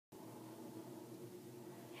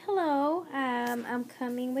I'm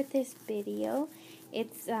coming with this video.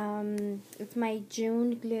 It's my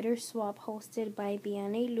June glitter swap hosted by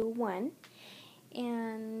vianneylu1,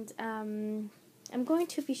 and I'm going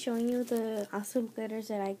to be showing you the awesome glitters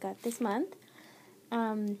that I got this month.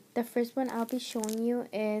 The first one I'll be showing you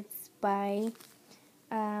is by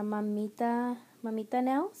Mamita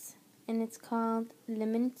Nails, and it's called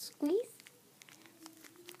Lemon Squeeze,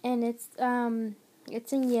 and it's in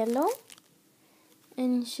yellow.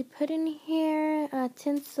 And she put in here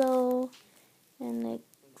tinsel and like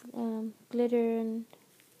glitter, and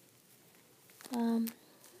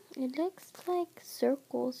it looks like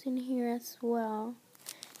circles in here as well.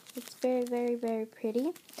 It's very, very, very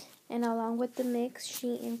pretty. And along with the mix,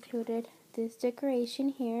 she included this decoration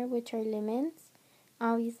here, which are lemons,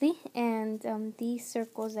 obviously, and these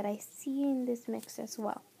circles that I see in this mix as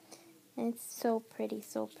well. And it's so pretty,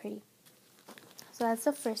 so pretty. So that's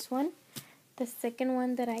the first one. The second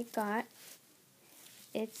one that I got,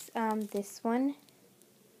 it's this one,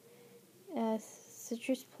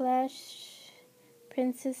 Citrus Plush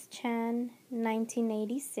Princess Chan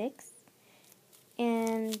 1986,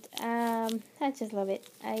 and I just love it.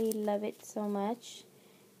 I love it so much.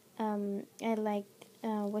 I liked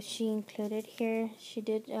what she included here. She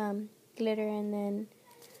did glitter and then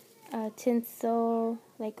tinsel,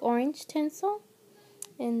 like orange tinsel,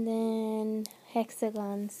 and then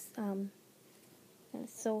hexagons.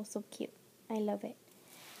 It's so cute. I love it.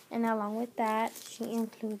 And along with that, she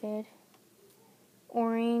included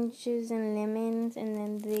oranges and lemons, and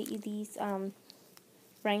then these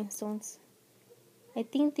rhinestones. I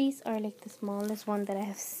think these are like the smallest one that I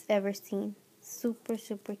have ever seen. Super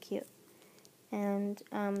cute. And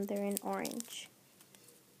they're in orange.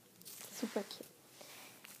 Super cute.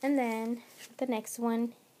 And then the next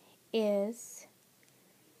one is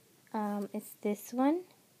it's this one.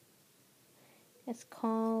 It's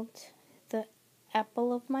called The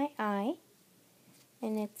Apple of My Eye,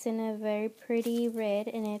 and it's in a very pretty red,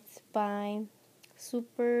 and it's by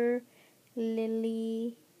Super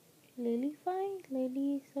Lily.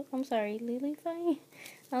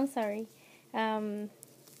 I'm sorry. And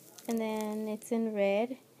then it's in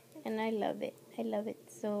red, and I love it. I love it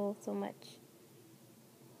so much.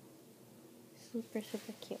 Super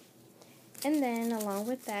cute. And then along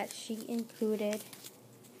with that, she included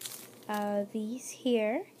these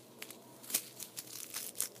here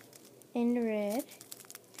in red.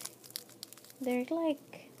 They're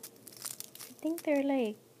like, I think they're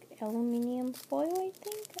like aluminum foil, I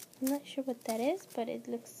think. I'm not sure what that is, but it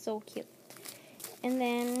looks so cute. And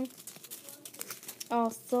then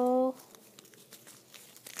also,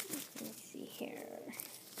 let me see here.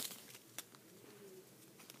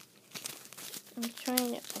 I'm trying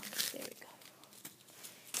to, okay, there we go.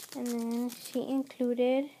 And then she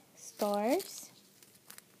included stars.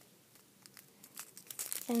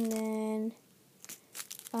 And then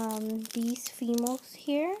these females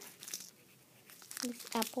here, this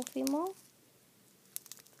apple female,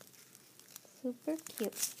 super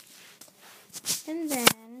cute. And then,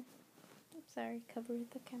 I'm sorry, covered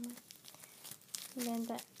the camera. And then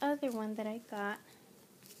the other one that I got,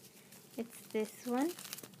 it's this one.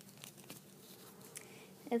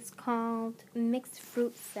 It's called Mixed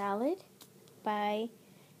Fruit Salad by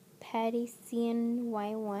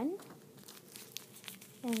vianneylu1.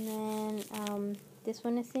 And then this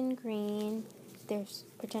one is in green. There's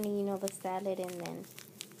pretending you know the salad, and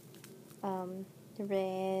then the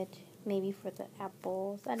red, maybe for the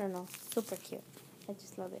apples. I don't know. Super cute. I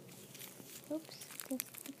just love it. Oops, things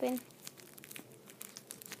open.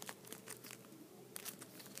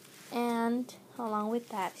 And along with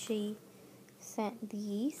that, she sent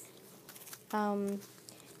these,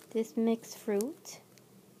 this mixed fruit,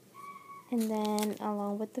 and then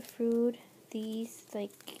along with the fruit, these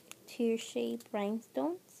like tear-shaped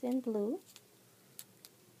rhinestones in blue,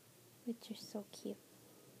 which are so cute.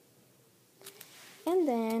 And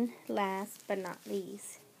then last but not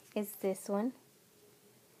least is this one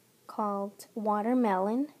called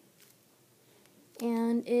Watermelon,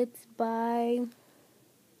 and it's by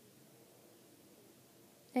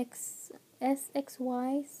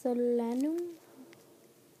SXY Solanum.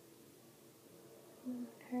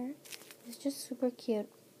 It's just super cute,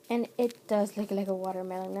 and it does look like a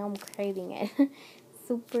watermelon. Now I'm craving it.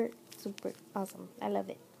 super awesome. I love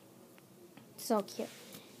it. So cute.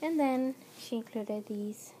 And then she included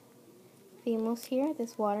these females here,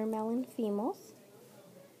 this watermelon females,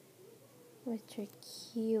 which are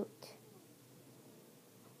cute.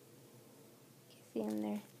 You can see them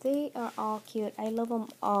there. They are all cute. I love them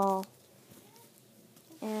all.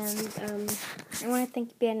 And I want to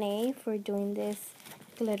thank BNA for doing this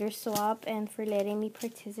glitter swap and for letting me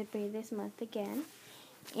participate this month again.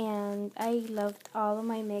 And I loved all of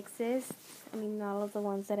my mixes. I mean, all of the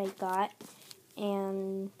ones that I got.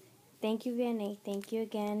 And thank you, Vianney. Thank you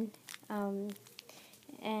again.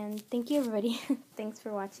 And thank you, everybody. Thanks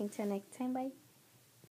for watching. Till next time. Bye.